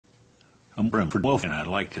I'm Wilford Brimley, and I'd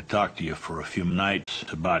like to talk to you for a few nights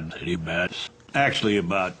about city bats, actually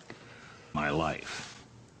about my life.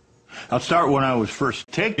 I'll start when I was first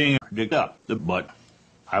taking up the butt.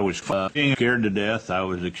 I was being scared to death. I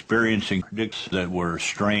was experiencing predicts that were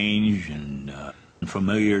strange and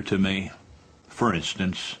unfamiliar to me. For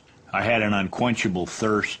instance, I had an unquenchable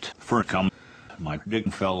thirst for cum. My dick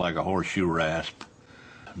felt like a horseshoe rasp.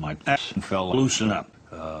 My ass felt loosen up.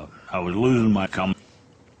 I was losing my cum.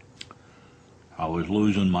 I was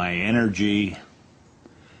losing my energy.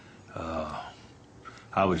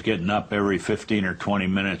 I was getting up every 15 or 20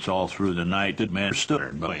 minutes all through the night.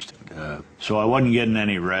 So I wasn't getting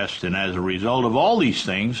any rest, and as a result of all these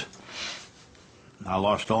things, I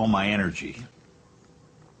lost all my energy.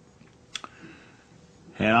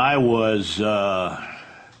 And I was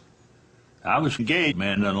engaged.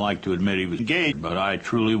 Man doesn't like to admit he was engaged, but I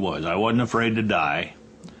truly was. I wasn't afraid to die.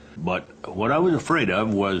 But what I was afraid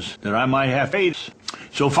of was that I might have AIDS.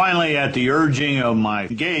 So finally, at the urging of my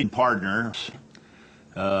engaged partners,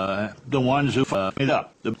 the ones who made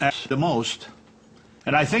up the most,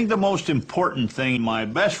 and I think the most important thing my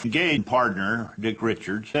best engaged partner, Dick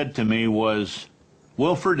Richards, said to me was,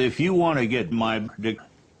 "Wilford, if you want to get my dick,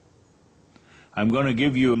 I'm going to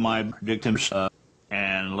give you my victims."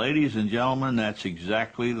 And ladies and gentlemen, that's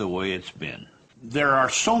exactly the way it's been. There are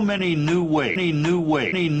so many new ways, new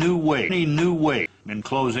ways. In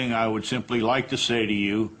closing, I would simply like to say to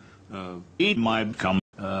you, eat my cum.